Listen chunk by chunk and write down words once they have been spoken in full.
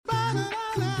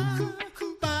You're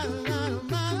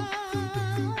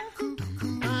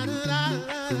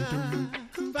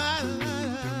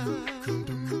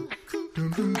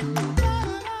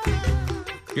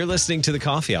listening to The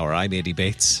Coffee Hour. I'm Andy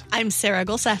Bates. I'm Sarah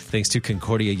Gulseth. Thanks to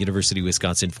Concordia University,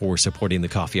 Wisconsin for supporting The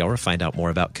Coffee Hour. Find out more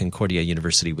about Concordia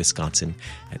University, Wisconsin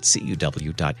at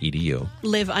cuw.edu.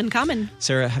 Live uncommon.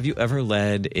 Sarah, have you ever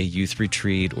led a youth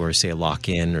retreat or, say, a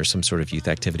lock-in or some sort of youth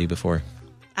activity before?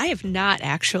 I have not,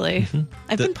 actually.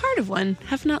 I've been part of one.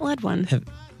 Have not led one.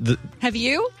 Have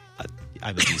you?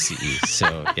 I'm a DCE,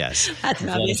 so yes. That's an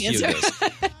obvious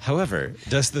answer. However,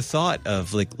 does the thought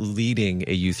of leading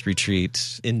a youth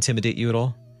retreat intimidate you at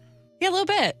all? Yeah, a little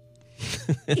bit.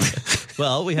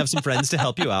 Well, we have some friends to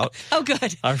help you out. Oh,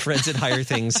 good. Our friends at Higher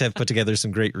Things have put together some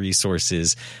great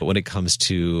resources when it comes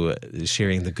to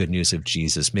sharing the good news of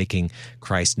Jesus, making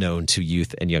Christ known to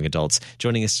youth and young adults.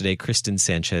 Joining us today, Kristen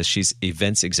Sanchez. She's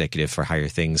events executive for Higher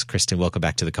Things. Kristen, welcome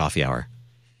back to the Coffee Hour.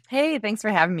 Hey, thanks for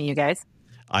having me, you guys.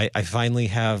 I finally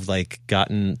have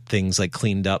gotten things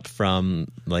cleaned up from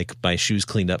my shoes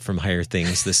cleaned up from Higher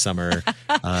Things this summer.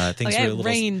 Things were a little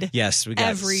rained. Yes, we got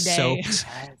every day. soaked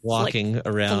walking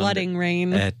around flooding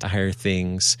rain at Higher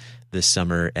Things this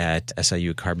summer at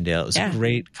SIU Carbondale. It was a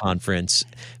great conference.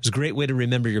 It was a great way to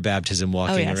remember your baptism,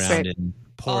 walking around in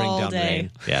pouring all down day.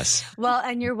 rain. Yes. Well,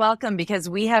 and you're welcome, because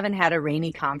we haven't had a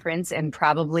rainy conference in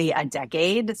probably a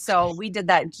decade. So we did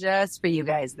that just for you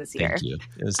guys this year. Thank you.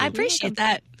 I appreciate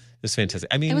that. It was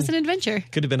fantastic. I mean, it was an adventure.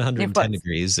 Could have been 110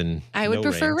 degrees and I would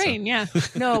prefer rain. Yeah.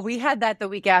 No, we had that the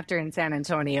week after in San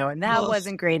Antonio, and that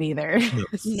wasn't great either.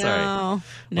 No.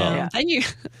 Well, then you're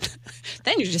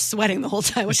just sweating the whole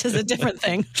time, which is a different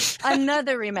thing.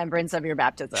 Another remembrance of your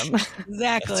baptism.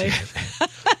 Exactly.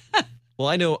 Well,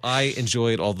 I know I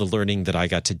enjoyed all the learning that I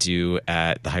got to do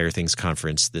at the Higher Things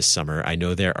conference this summer. I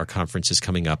know there are conferences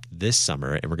coming up this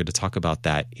summer, and we're going to talk about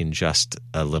that in just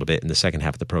a little bit in the second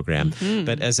half of the program. Mm-hmm.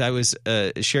 But as I was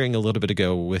sharing a little bit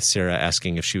ago with Sarah,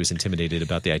 asking if she was intimidated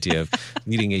about the idea of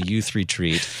leading a youth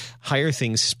retreat, Higher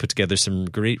Things has put together some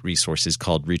great resources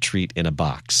called Retreat in a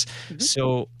Box. Mm-hmm.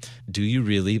 So do you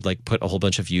really put a whole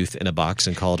bunch of youth in a box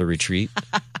and call it a retreat?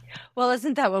 Well,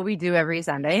 isn't that what we do every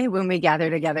Sunday when we gather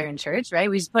together in church, right?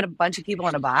 We just put a bunch of people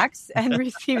in a box and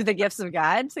receive the gifts of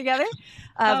God together.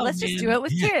 Let's just do it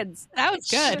with kids. That was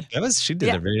good. She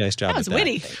did a very nice job. That was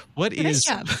witty. What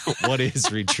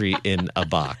is Retreat in a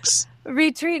Box?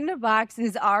 Retreat in a Box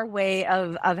is our way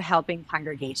of helping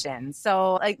congregations.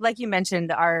 So like you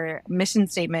mentioned, our mission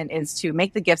statement is to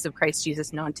make the gifts of Christ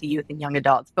Jesus known to youth and young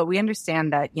adults. But we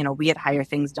understand that, we at Higher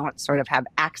Things don't sort of have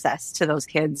access to those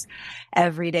kids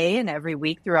every day and every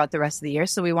week throughout the rest of the year.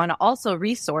 So we want to also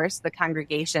resource the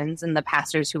congregations and the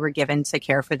pastors who were given to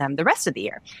care for them the rest of the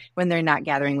year when they're not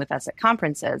gathering with us at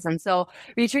conferences. And so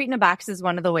Retreat in a Box is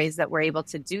one of the ways that we're able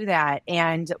to do that.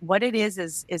 And what it is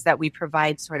that we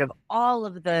provide sort of all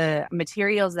of the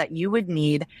materials that you would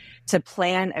need to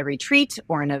plan a retreat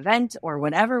or an event or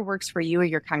whatever works for you or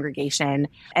your congregation,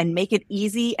 and make it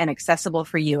easy and accessible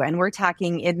for you. And we're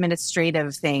talking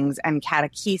administrative things and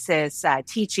catechesis,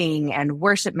 teaching and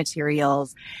worship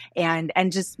materials, and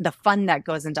just the fun that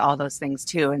goes into all those things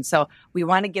too. And so we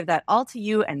want to give that all to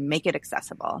you and make it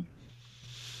accessible.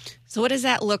 So what does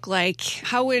that look like?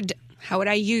 How would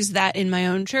I use that in my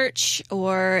own church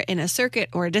or in a circuit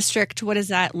or a district? What does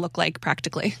that look like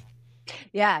practically?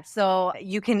 Yeah, so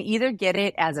you can either get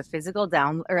it as a physical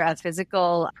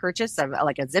purchase of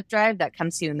a zip drive that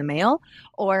comes to you in the mail,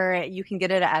 or you can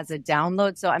get it as a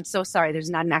download. So I'm so sorry, there's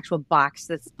not an actual box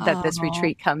that this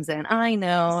retreat comes in. I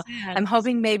know. Sad. I'm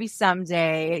hoping maybe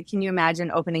someday. Can you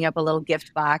imagine opening up a little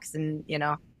gift box and,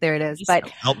 there it is.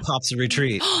 But out pops the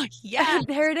retreat. Yeah,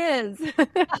 there it is.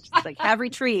 Just have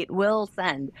retreat, we'll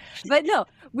send. But no,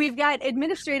 we've got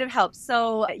administrative help.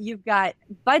 So you've got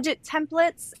budget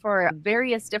templates for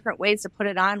various different ways to put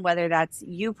it on, whether that's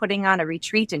you putting on a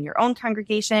retreat in your own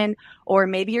congregation, or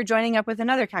maybe you're joining up with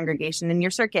another congregation in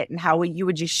your circuit, and how you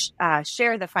would just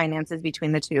share the finances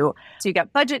between the two. So you've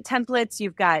got budget templates,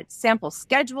 you've got sample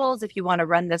schedules if you want to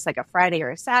run this like a Friday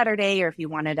or a Saturday, or if you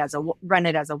want it run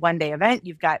it as a one-day event,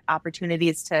 you've got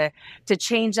opportunities to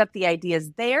change up the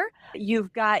ideas there.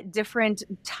 You've got different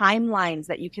timelines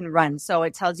that you can run. So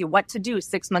it tells you what to do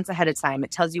 6 months ahead of time.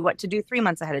 It tells you what to do 3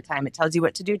 months ahead of time. It tells you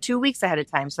what to do 2 weeks ahead of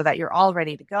time so that you're all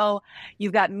ready to go.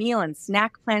 You've got meal and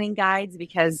snack planning guides,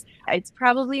 because it's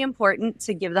probably important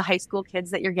to give the high school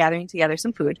kids that you're gathering together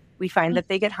some food. We find that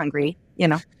they get hungry,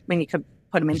 when you could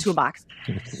put them into a box.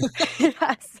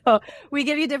 So we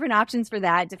give you different options for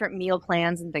that, different meal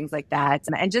plans and things like that.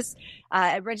 And just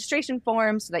a registration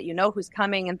form so that you know who's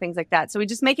coming and things like that. So we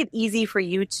just make it easy for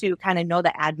you to kind of know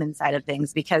the admin side of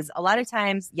things, because a lot of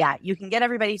times, you can get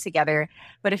everybody together,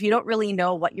 but if you don't really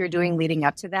know what you're doing leading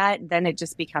up to that, then it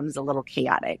just becomes a little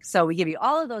chaotic. So we give you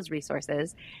all of those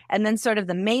resources. And then sort of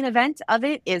the main event of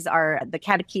it is the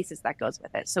catechesis that goes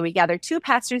with it. So we gather 2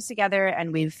 pastors together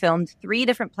and we've filmed 3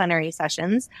 different plenary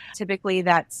sessions. Typically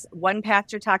that's one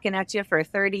pastor talking at you for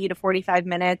 30 to 45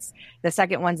 minutes. The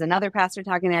second one's another pastor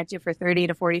talking at you for 30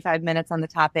 to 45 minutes on the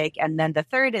topic. And then the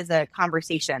third is a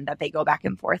conversation that they go back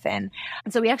and forth in.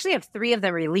 And so we actually have 3 of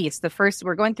them released. The first,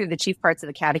 we're going through the chief parts of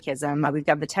the catechism. We've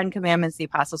got the 10 Commandments, the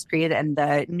Apostles' Creed, and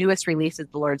the newest release is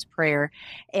the Lord's Prayer.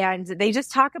 And they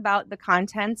just talk about the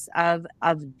contents of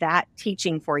that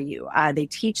teaching for you. They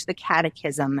teach the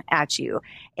catechism at you,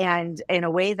 and in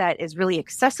a way that is really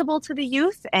accessible to the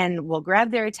youth and will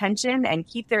grab their attention and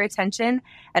keep their attention.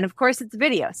 And of course, it's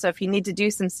video. So if you need to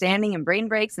do some standing and brain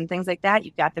breaks and things like that,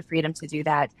 you've got the freedom to do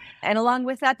that. And along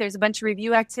with that, there's a bunch of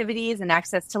review activities and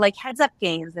access to like heads up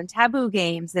games and taboo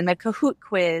games and a Kahoot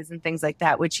quiz and things like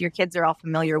that, which your kids are all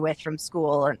familiar with from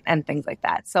school and things like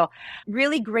that. So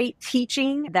really great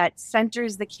teaching that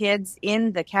centers the kids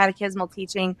in the catechismal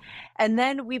teaching. And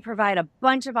then we provide a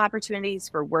bunch of opportunities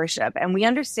for worship. And we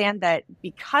understand that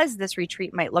because this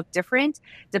retreat might look different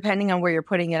depending on where you're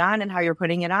putting it on and how you're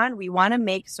putting it on, we want to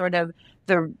make sort of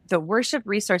the worship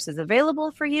resources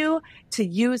available for you to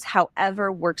use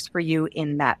however works for you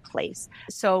in that place.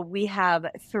 So we have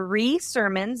 3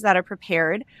 sermons that are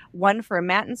prepared, one for a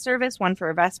Matin service, one for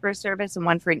a Vesper service, and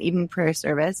one for an evening prayer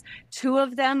service. 2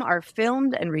 of them are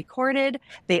filmed and recorded.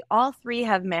 They all 3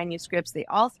 have manuscripts. They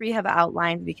all 3 have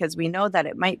outlined, because we know that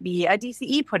it might be a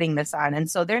DCE putting this on.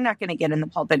 And so they're not going to get in the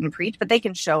pulpit and preach, but they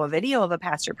can show a video of a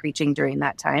pastor preaching during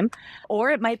that time.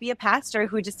 Or it might be a pastor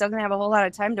who just doesn't have a whole lot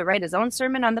of time to write his own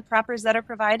sermon on the propers that are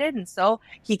provided, and so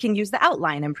he can use the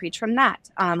outline and preach from that.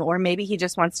 Or maybe he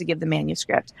just wants to give the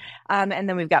manuscript. And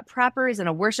then we've got propers and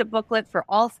a worship booklet for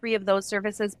all 3 of those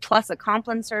services, plus a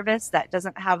Compline service that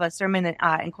doesn't have a sermon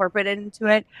incorporated into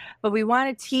it. But we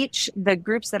want to teach the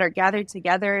groups that are gathered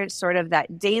together sort of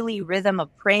that daily rhythm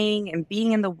of praying and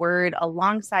being in the Word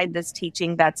alongside this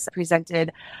teaching that's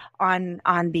presented on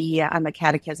the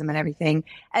catechism and everything.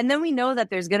 And then we know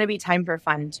that there's going to be time for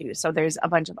fun too. So there's a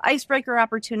bunch of icebreaker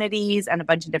opportunities and a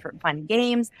bunch of different fun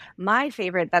games. My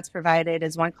favorite that's provided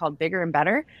is one called Bigger and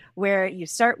Better, where you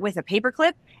start with a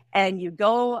paperclip and you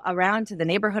go around to the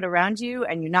neighborhood around you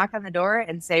and you knock on the door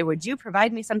and say, would you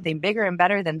provide me something bigger and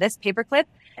better than this paperclip?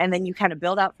 And then you kind of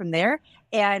build out from there.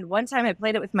 And one time I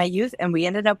played it with my youth and we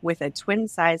ended up with a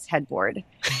twin-sized headboard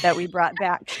that we brought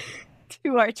back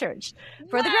to our church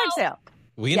for the garage sale.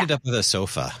 We ended up with a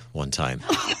sofa one time.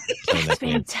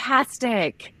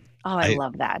 Fantastic. Oh, I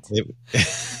love that.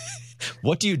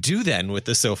 What do you do then with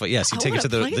the sofa? Yes, you take it to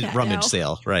the rummage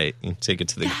sale, right? You take it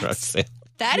to the garage sale.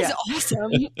 That is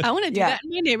awesome. I want to do that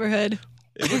in my neighborhood.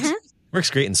 It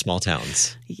works great in small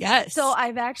towns. Yes. So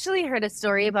I've actually heard a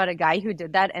story about a guy who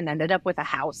did that and ended up with a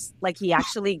house. Like he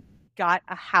actually got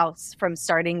a house from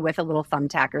starting with a little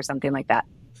thumbtack or something like that.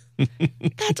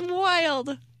 That's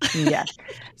wild. Yeah.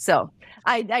 So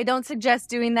I don't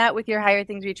suggest doing that with your Higher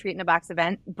Things Retreat in a Box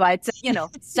event, but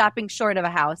stopping short of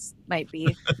a house might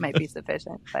be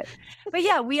sufficient. But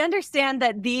yeah, we understand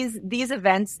that these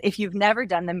events, if you've never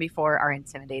done them before, are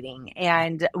intimidating.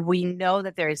 And we know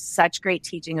that there is such great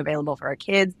teaching available for our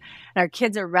kids. And our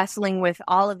kids are wrestling with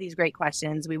all of these great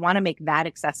questions. We want to make that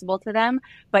accessible to them,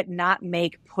 but not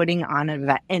make putting on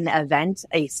an event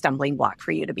a stumbling block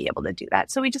for you to be able to do that.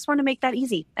 So we just want to make that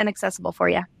easy and accessible for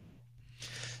you.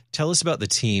 Tell us about the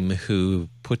team who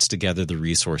puts together the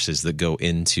resources that go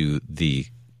into the,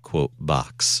 quote,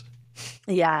 box.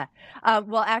 Yeah.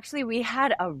 Well, actually, we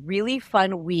had a really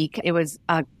fun week. It was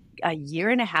a year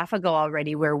and a half ago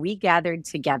already, where we gathered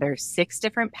together 6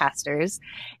 different pastors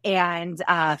and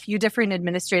a few different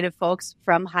administrative folks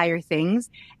from Higher Things.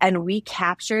 And we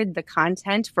captured the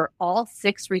content for all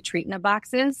 6 retreats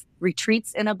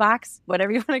in a box,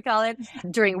 whatever you want to call it,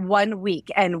 during 1 week.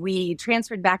 And we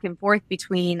transferred back and forth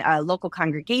between a local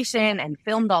congregation and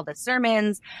filmed all the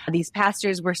sermons. These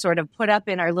pastors were sort of put up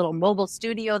in our little mobile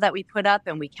studio that we put up,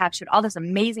 and we captured all this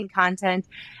amazing content.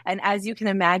 And as you can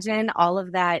imagine, all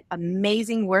of that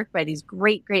amazing work by these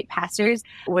great, great pastors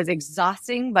was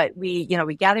exhausting, but we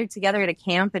gathered together at a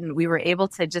camp and we were able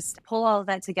to just pull all of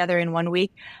that together in 1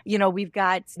 week. We've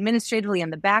got administratively in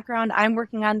the background, I'm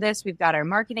working on this. We've got our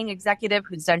marketing executive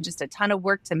who's done just a ton of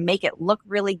work to make it look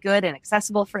really good and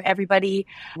accessible for everybody.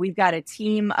 We've got a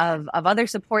team of other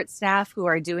support staff who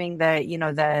are doing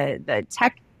the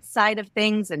tech side of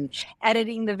things and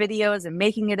editing the videos and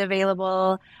making it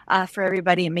available for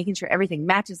everybody and making sure everything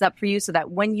matches up for you so that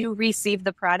when you receive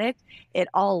the product, it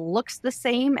all looks the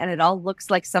same and it all looks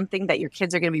like something that your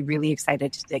kids are going to be really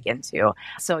excited to dig into.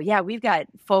 So yeah, we've got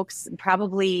folks,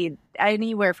 probably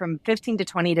anywhere from 15 to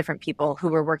 20 different people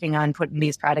who are working on putting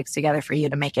these products together for you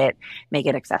to make it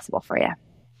accessible for you.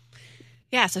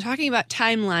 Yeah, so talking about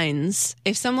timelines,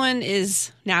 if someone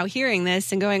is now hearing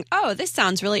this and going, oh, this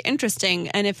sounds really interesting,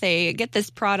 and if they get this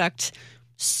product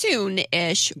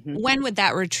soon-ish, when would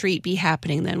that retreat be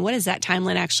happening then? What does that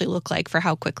timeline actually look like for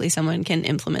how quickly someone can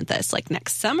implement this? Like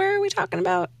next summer, are we talking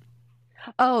about?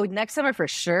 Oh, next summer for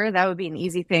sure. That would be an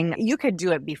easy thing. You could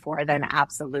do it before then.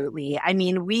 Absolutely. I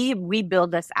mean, we build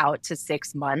this out to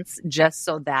 6 months just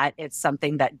so that it's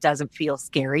something that doesn't feel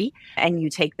scary and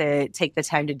you take the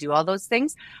time to do all those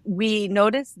things. We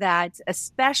notice that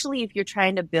especially if you're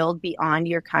trying to build beyond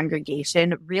your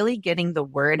congregation, really getting the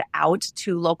word out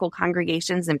to local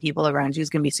congregations and people around you is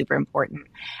going to be super important.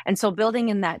 And so building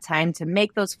in that time to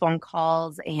make those phone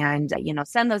calls and,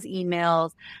 send those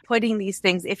emails, putting these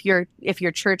things, if your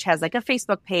church has like a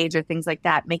Facebook page or things like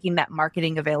that, making that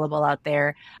marketing available out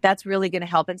there, that's really going to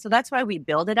help. And so that's why we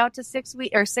build it out to 6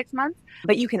 months,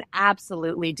 but you can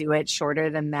absolutely do it shorter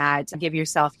than that. Give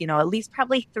yourself, at least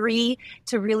probably 3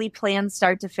 to really plan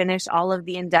start to finish all of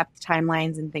the in-depth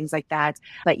timelines and things like that.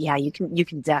 But yeah, you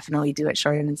can definitely do it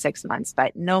shorter than 6 months,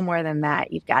 but no more than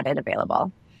that. You've got it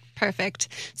available. Perfect.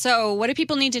 So what do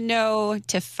people need to know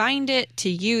to find it, to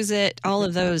use it, all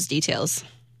of those details?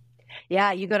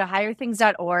 Yeah, you go to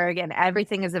higherthings.org and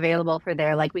everything is available for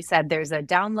there. Like we said, there's a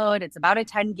download. It's about a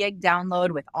 10 gig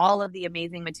download with all of the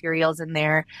amazing materials in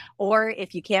there. Or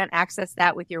if you can't access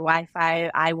that with your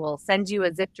Wi-Fi, I will send you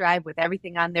a zip drive with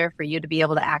everything on there for you to be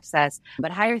able to access.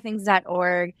 But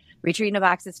higherthings.org, Retreat in a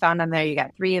Box is found on there. You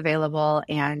got 3 available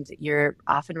and you're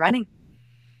off and running.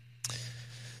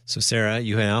 So Sarah,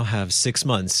 you now have 6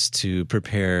 months to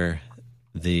prepare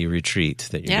the retreat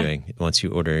that you're doing once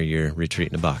you order your Retreat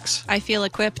in a Box. I feel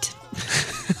equipped.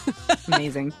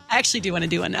 Amazing. I actually do want to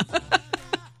do one now.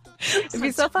 It'd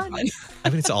be so fun. I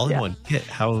mean, it's all in one kit.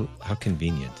 How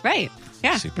convenient. Right.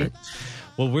 Yeah. Super.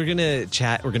 Well, we're going to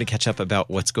chat. We're going to catch up about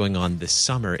what's going on this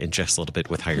summer in just a little bit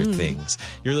with Higher Things.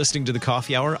 You're listening to The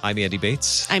Coffee Hour. I'm Andy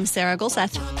Bates. I'm Sarah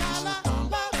Golseth.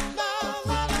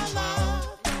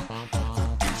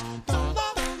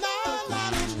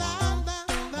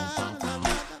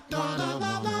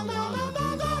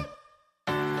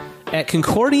 At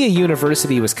Concordia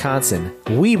University, Wisconsin,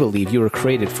 we believe you were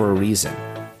created for a reason,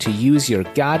 to use your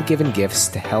God-given gifts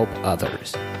to help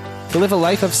others, to live a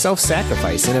life of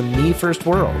self-sacrifice in a me-first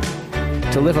world,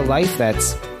 to live a life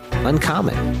that's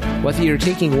uncommon. Whether you're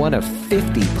taking one of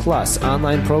 50-plus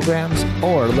online programs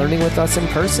or learning with us in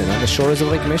person on the shores of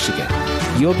Lake Michigan,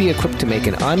 you'll be equipped to make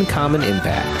an uncommon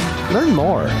impact. Learn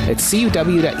more at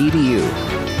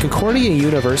cuw.edu. Concordia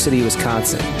University,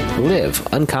 Wisconsin. Live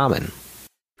uncommon.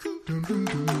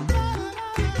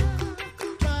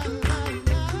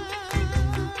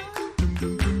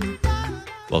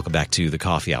 Welcome back to The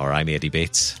Coffee Hour. I'm Andy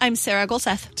Bates. I'm Sarah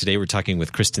Golseth. Today we're talking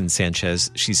with Kristen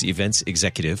Sanchez. She's events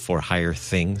executive for Higher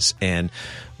Things. And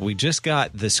we just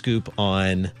got the scoop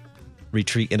on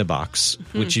Retreat in a Box,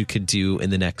 which you could do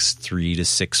in the next 3 to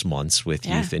 6 months with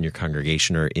youth in your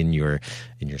congregation or in your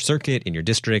circuit, in your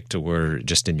district, or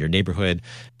just in your neighborhood.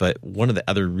 But one of the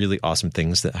other really awesome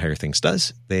things that Higher Things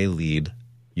does, they lead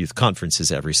youth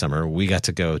conferences every summer. We got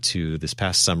to go to this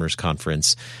past summer's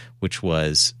conference, which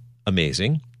was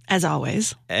amazing. As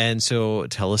always. And so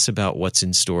tell us about what's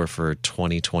in store for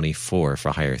 2024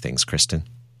 for Higher Things, Kristen.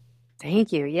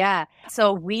 Thank you. Yeah.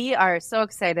 So we are so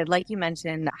excited. Like you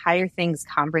mentioned, Higher Things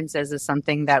conferences is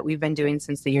something that we've been doing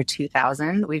since the year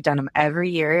 2000. We've done them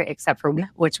every year except for one,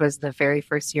 which was the very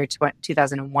first year,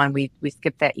 2001. We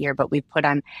skipped that year, but we put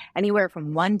on anywhere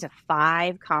from 1 to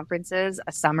 5 conferences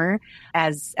a summer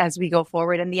as we go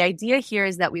forward. And the idea here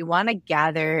is that we want to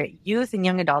gather youth and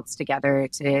young adults together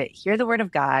to hear the word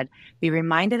of God, be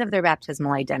reminded of their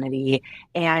baptismal identity,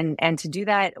 and to do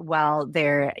that while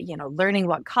they're, learning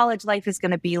what college life is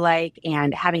going to be like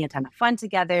and having a ton of fun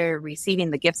together,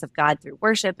 receiving the gifts of God through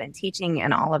worship and teaching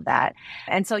and all of that.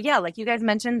 And so, like you guys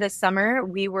mentioned, this summer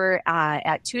we were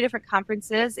at 2 different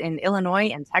conferences in Illinois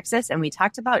and Texas, and we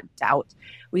talked about doubt.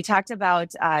 We talked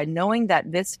about knowing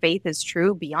that this faith is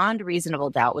true beyond reasonable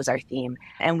doubt was our theme.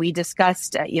 And we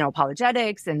discussed,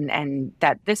 apologetics and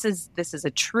that this is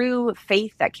a true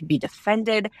faith that can be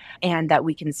defended and that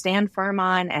we can stand firm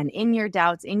on. And in your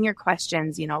doubts, in your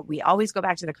questions, we always go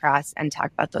back to the cross and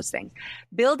talk about those things.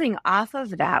 Building off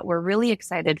of that, we're really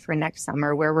excited for next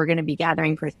summer where we're going to be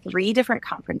gathering for 3 different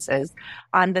conferences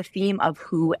on the theme of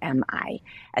who am I?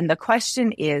 And the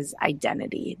question is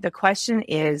identity. The question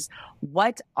is,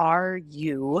 what are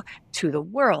you to the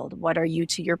world? What are you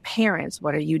to your parents?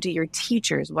 What are you to your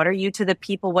teachers? What are you to the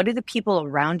people? What do the people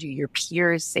around you, your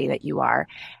peers, say that you are?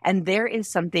 And there is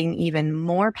something even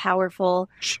more powerful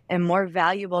and more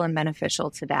valuable and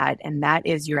beneficial to that, and that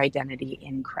is your identity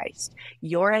in Christ.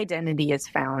 Your identity is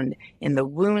found in the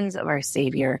wounds of our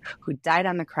Savior who died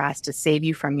on the cross to save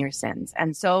you from your sins.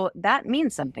 And so that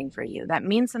means something for you. That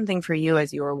means something for you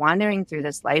as you are wandering through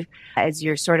this life, as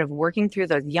you're sort of working through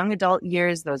those young adult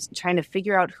years, those trying to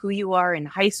figure out who you are in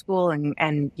high school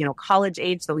and college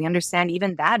age. So we understand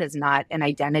even that is not an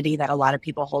identity that a lot of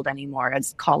people hold anymore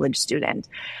as college student.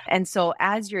 And so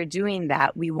as you're doing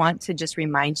that, we want to just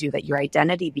remind you that your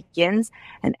identity begins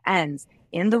and ends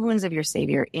in the wounds of your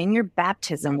Savior, in your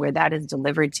baptism where that is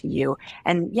delivered to you.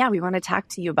 And yeah, we want to talk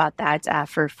to you about that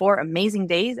for 4 amazing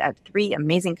days at 3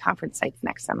 amazing conference sites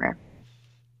next summer.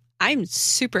 I'm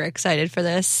super excited for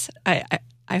this.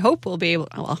 I hope we'll be able.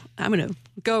 Well, I'm going to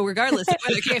go regardless of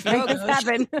whether KFMO goes.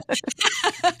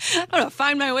 I'm going to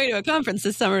find my way to a conference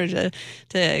this summer to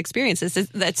experience this.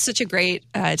 That's such a great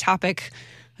topic,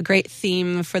 a great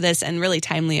theme for this, and really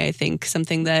timely. I think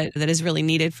something that is really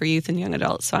needed for youth and young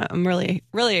adults. So I'm really,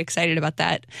 really excited about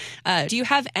that. Do you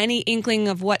have any inkling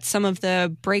of what some of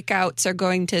the breakouts are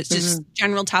going to? Just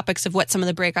general topics of what some of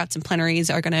the breakouts and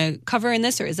plenaries are going to cover in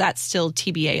this, or is that still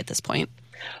TBA at this point?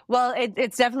 Well,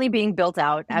 it's definitely being built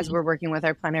out as we're working with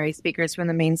our plenary speakers from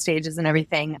the main stages and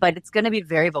everything, but it's going to be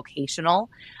very vocational.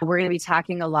 We're going to be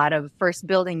talking a lot of first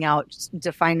building out,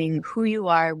 defining who you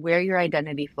are, where your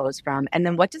identity flows from, and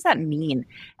then what does that mean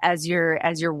as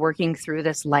you're working through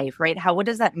this life, right? What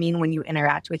does that mean when you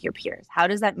interact with your peers? How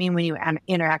does that mean when you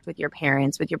interact with your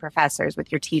parents, with your professors,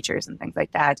 with your teachers and things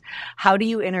like that? How do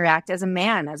you interact as a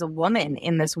man, as a woman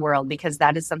in this world? Because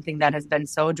that is something that has been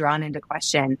so drawn into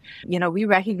question.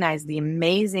 We recognize the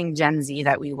amazing Gen Z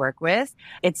that we work with.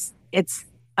 It's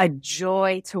a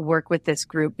joy to work with this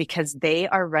group because they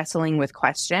are wrestling with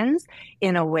questions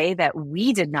in a way that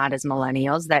we did not as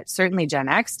millennials, that certainly Gen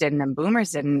X didn't and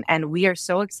boomers didn't. And we are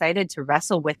so excited to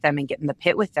wrestle with them and get in the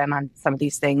pit with them on some of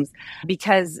these things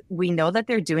because we know that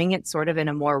they're doing it sort of in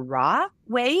a more raw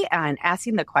way and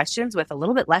asking the questions with a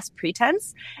little bit less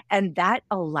pretense. And that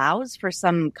allows for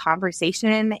some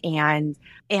conversation and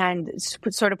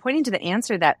sort of pointing to the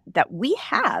answer that we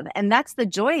have. And that's the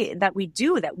joy that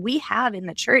we have in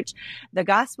the church, the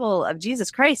gospel of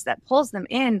Jesus Christ that pulls them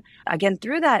in again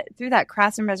through that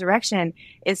cross and resurrection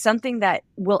is something that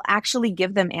will actually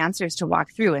give them answers to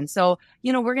walk through. And so,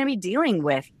 we're going to be dealing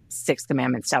with 6th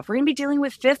commandment stuff. We're going to be dealing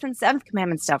with 5th and 7th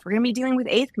commandment stuff. We're going to be dealing with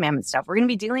 8th commandment stuff. We're going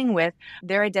to be dealing with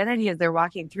their identity as they're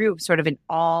walking through sort of in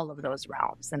all of those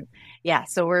realms. And yeah,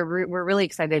 so we're really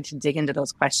excited to dig into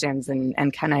those questions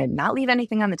and kind of not leave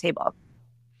anything on the table.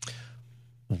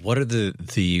 What are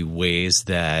the ways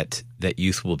that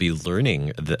youth will be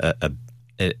learning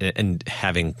and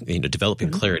having, developing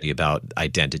clarity about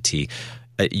identity?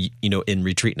 In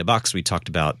Retreat in a Box, we talked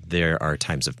about there are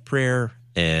times of prayer,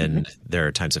 and there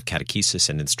are times of catechesis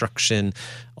and instruction,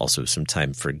 also some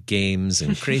time for games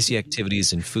and crazy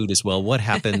activities and food as well. What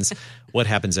happens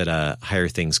at a Higher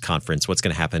Things conference? What's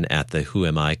going to happen at the Who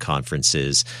Am I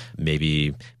conferences?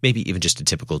 Maybe even just a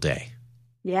typical day.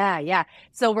 Yeah.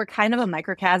 So we're kind of a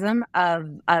microcosm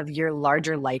of your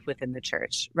larger life within the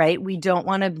church, right? We don't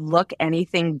want to look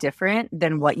anything different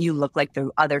than what you look like the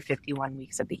other 51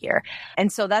 weeks of the year.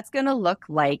 And so that's going to look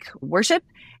like worship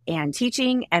and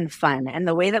teaching and fun. And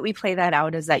the way that we play that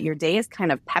out is that your day is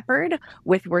kind of peppered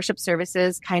with worship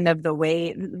services, kind of the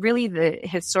way really the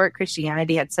historic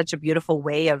Christianity had such a beautiful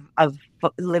way of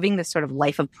living this sort of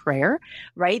life of prayer,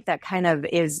 right? That kind of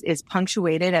is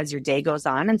punctuated as your day goes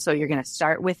on. And so you're going to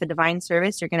start with a divine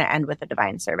service. You're going to end with a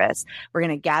divine service. We're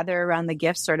going to gather around the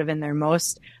gifts sort of in their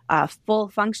most full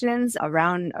functions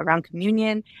around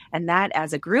communion. And that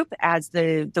as a group, as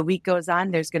the week goes on,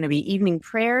 there's going to be evening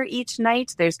prayer each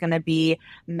night. There's going to be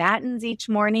matins each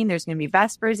morning. There's going to be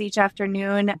vespers each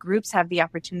afternoon. Groups have the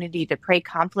opportunity to pray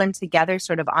Compline together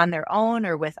sort of on their own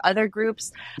or with other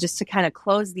groups just to kind of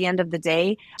close the end of the day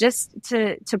day just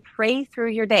to pray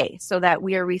through your day so that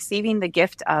we are receiving the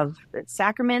gift of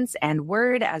sacraments and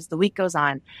word as the week goes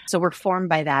on. So we're formed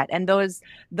by that. And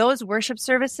those worship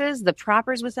services, the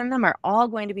propers within them are all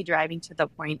going to be driving to the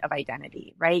point of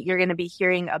identity, right? You're going to be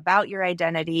hearing about your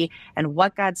identity and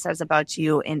what God says about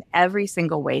you in every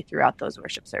single way throughout those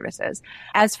worship services.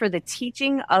 As for the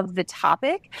teaching of the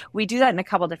topic, we do that in a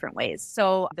couple different ways.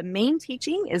 So the main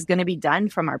teaching is going to be done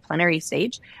from our plenary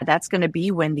stage. That's going to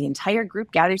be when the entire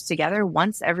group gathers together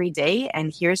once every day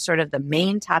and here's sort of the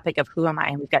main topic of who am I?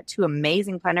 And we've got 2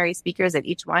 amazing plenary speakers at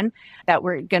each one that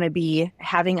we're going to be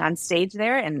having on stage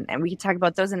there. And we can talk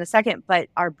about those in a second. But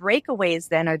our breakaways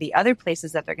then are the other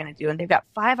places that they're going to do. And they've got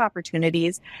 5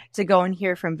 opportunities to go and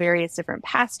hear from various different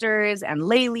pastors and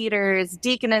lay leaders,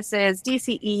 deaconesses,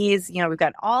 DCEs. You know, we've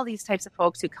got all these types of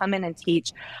folks who come in and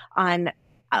teach on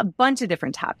a bunch of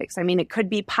different topics. I mean, it could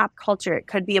be pop culture. It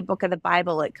could be a book of the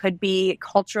Bible. It could be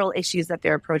cultural issues that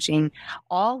they're approaching,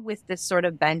 all with this sort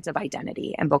of bent of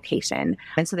identity and vocation.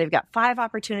 And so they've got 5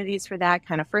 opportunities for that,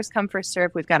 kind of first come, first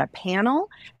serve. We've got a panel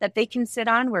that they can sit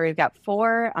on where we've got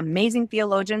 4 amazing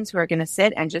theologians who are going to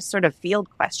sit and just sort of field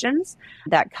questions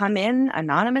that come in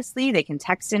anonymously. They can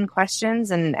text in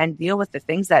questions and deal with the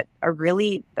things that are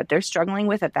really, that they're struggling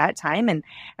with at that time. And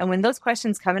when those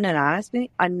questions come in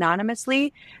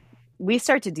anonymously, we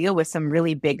start to deal with some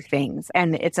really big things.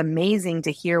 And it's amazing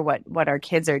to hear what our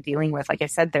kids are dealing with. Like I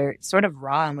said, they're sort of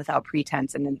raw and without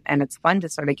pretense. And it's fun to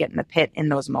sort of get in the pit in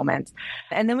those moments.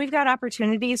 And then we've got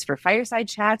opportunities for fireside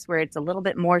chats where it's a little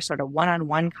bit more sort of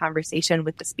one-on-one conversation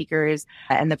with the speakers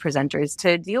and the presenters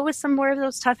to deal with some more of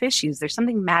those tough issues. There's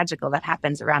something magical that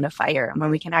happens around a fire. And when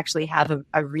we can actually have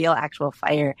a real actual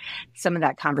fire, some of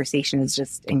that conversation is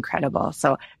just incredible.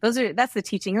 So that's the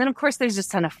teaching. And then of course, there's just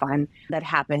a ton of fun that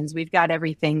happens. We've got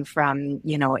everything from,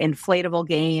 inflatable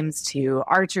games to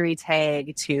archery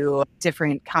tag to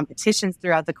different competitions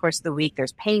throughout the course of the week.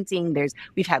 There's painting.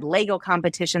 We've had Lego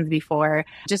competitions before,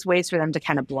 just ways for them to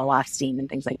kind of blow off steam and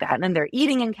things like that. And then they're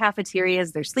eating in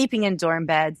cafeterias. They're sleeping in dorm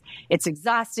beds. It's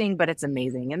exhausting, but it's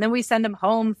amazing. And then we send them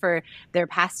home for their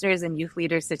pastors and youth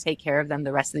leaders to take care of them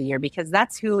the rest of the year because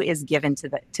that's who is given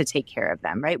to take care of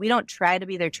them, right? We don't try to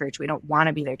be their church. We don't want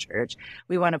to be their church.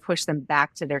 We want to push them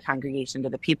back to their congregation, to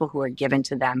the people who are given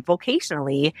to them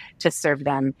vocationally to serve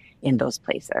them in those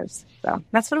places. So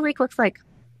that's what a week looks like.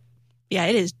 Yeah,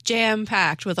 it is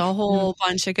jam-packed with a whole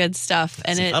bunch of good stuff.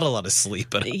 And it's not a lot of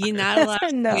sleep. Not a lot of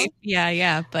sleep.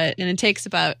 Yeah. And it takes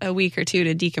about a week or 2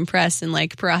 to decompress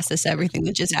and process everything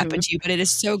that just happened to you. But it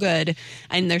is so good.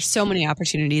 And there's so many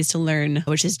opportunities to learn,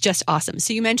 which is just awesome.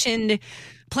 So you mentioned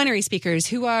plenary speakers.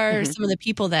 Who are some of the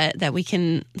people that we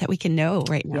can know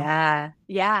right now?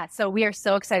 Yeah. So we are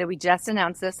so excited. We just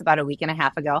announced this about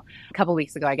a couple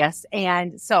weeks ago, I guess.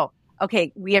 And so,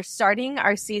 okay, we are starting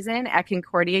our season at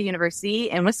Concordia University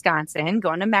in Wisconsin,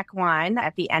 going to Mequon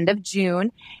at the end of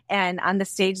June. And on the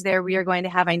stage there, we are going to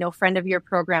have, I know, friend of your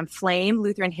program, Flame,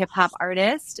 Lutheran hip hop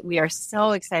artist. We are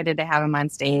so excited to have him on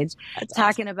stage. That's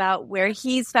talking about where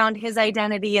he's found his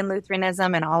identity in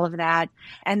Lutheranism and all of that.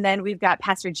 And then we've got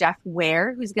Pastor Jeff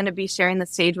Ware, who's going to be sharing the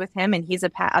stage with him. And he's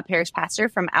a parish pastor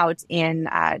from out in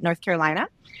North Carolina.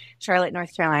 Charlotte,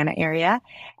 North Carolina area.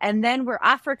 And then we're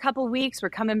off for a couple of weeks.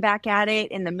 We're coming back at it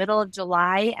in the middle of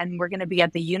July, and we're going to be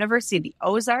at the University of the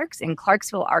Ozarks in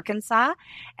Clarksville, Arkansas.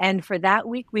 And for that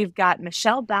week, we've got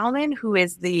Michelle Bauman, who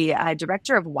is the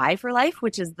director of Y for Life,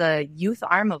 which is the youth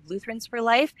arm of Lutherans for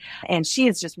Life. And she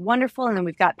is just wonderful. And then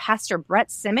we've got Pastor Brett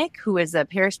Simic, who is a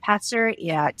parish pastor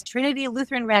at Trinity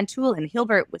Lutheran Rantoul in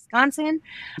Hilbert, Wisconsin.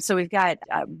 So we've got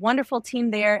a wonderful team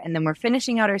there. And then we're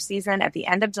finishing out our season at the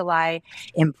end of July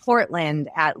in Portland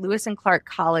at Lewis and Clark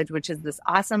College, which is this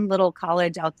awesome little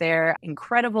college out there,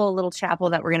 incredible little chapel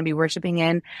that we're going to be worshiping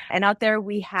in. And out there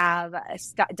we have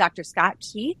Dr. Scott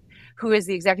Keith, who is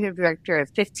the executive director of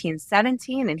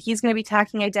 1517, and he's going to be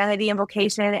talking identity and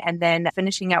vocation, and then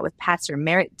finishing out with Pastor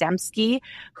Merritt Dembski,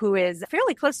 who is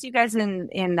fairly close to you guys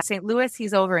in St. Louis.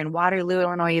 He's over in Waterloo,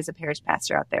 Illinois. He's a parish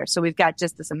pastor out there. So we've got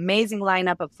just this amazing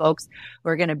lineup of folks who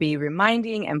are going to be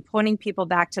reminding and pointing people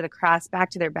back to the cross,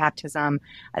 back to their baptism.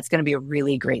 It's going to be a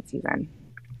really great season.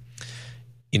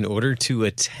 In order to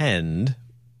attend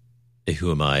a Who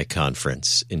Am I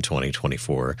conference in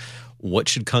 2024, what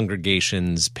should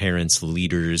congregations, parents,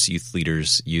 leaders,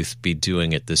 youth be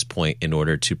doing at this point in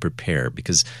order to prepare?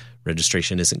 Because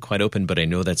registration isn't quite open, but I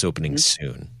know that's opening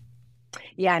soon.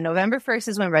 Yeah, November 1st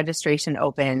is when registration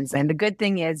opens. And the good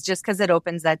thing is just because it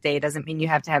opens that day doesn't mean you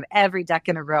have to have every duck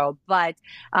in a row. But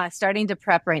starting to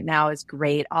prep right now is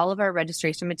great. All of our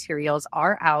registration materials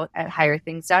are out at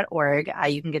higherthings.org.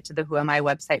 You can get to the Who Am I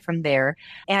website from there.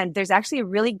 And there's actually a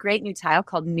really great new tile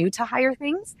called New to Higher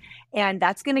Things. And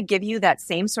that's going to give you that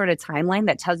same sort of timeline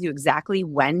that tells you exactly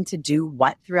when to do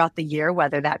what throughout the year,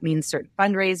 whether that means certain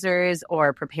fundraisers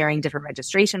or preparing different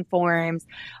registration forms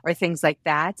or things like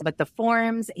that. But the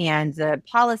forms and the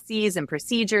policies and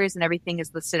procedures and everything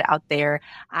is listed out there.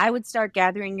 I would start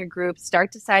gathering your group,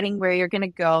 start deciding where you're going to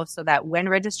go so that when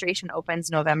registration opens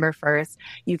November 1st,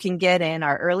 you can get in.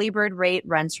 Our early bird rate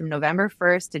runs from November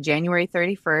 1st to January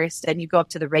 31st, and you go up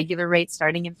to the regular rate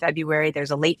starting in February.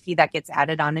 There's a late fee that gets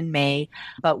added on in May.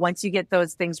 But once you get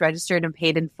those things registered and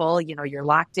paid in full, you're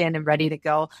locked in and ready to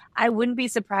go. I wouldn't be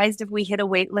surprised if we hit a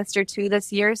wait list or two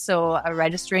this year. So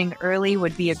registering early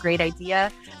would be a great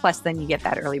idea. Plus, then you get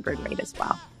that early bird rate as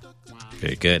well.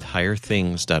 Very good.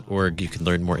 Higherthings.org. You can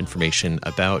learn more information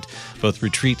about both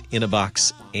Retreat in a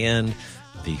Box and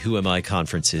the Who Am I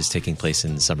conferences taking place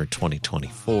in summer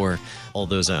 2024. All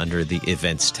those are under the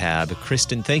events tab.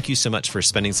 Kristen, thank you so much for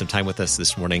spending some time with us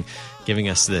this morning, giving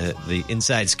us the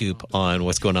inside scoop on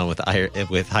what's going on with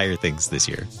Higher Things this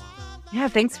year. Yeah,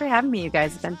 thanks for having me, you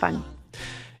guys. It's been fun.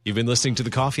 You've been listening to The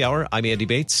Coffee Hour. I'm Andy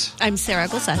Bates. I'm Sarah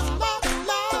Gulseth.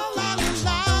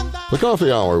 The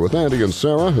Coffee Hour with Andy and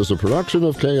Sarah is a production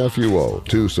of KFUO.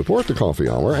 To support The Coffee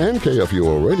Hour and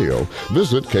KFUO Radio,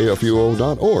 visit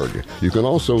KFUO.org. You can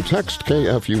also text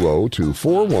KFUO to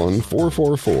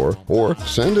 41444 or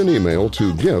send an email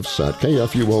to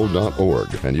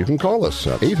gifts@KFUO.org. And you can call us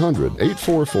at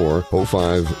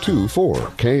 800-844-0524.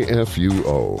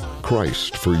 KFUO.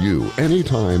 Christ for you,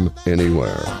 anytime,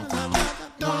 anywhere.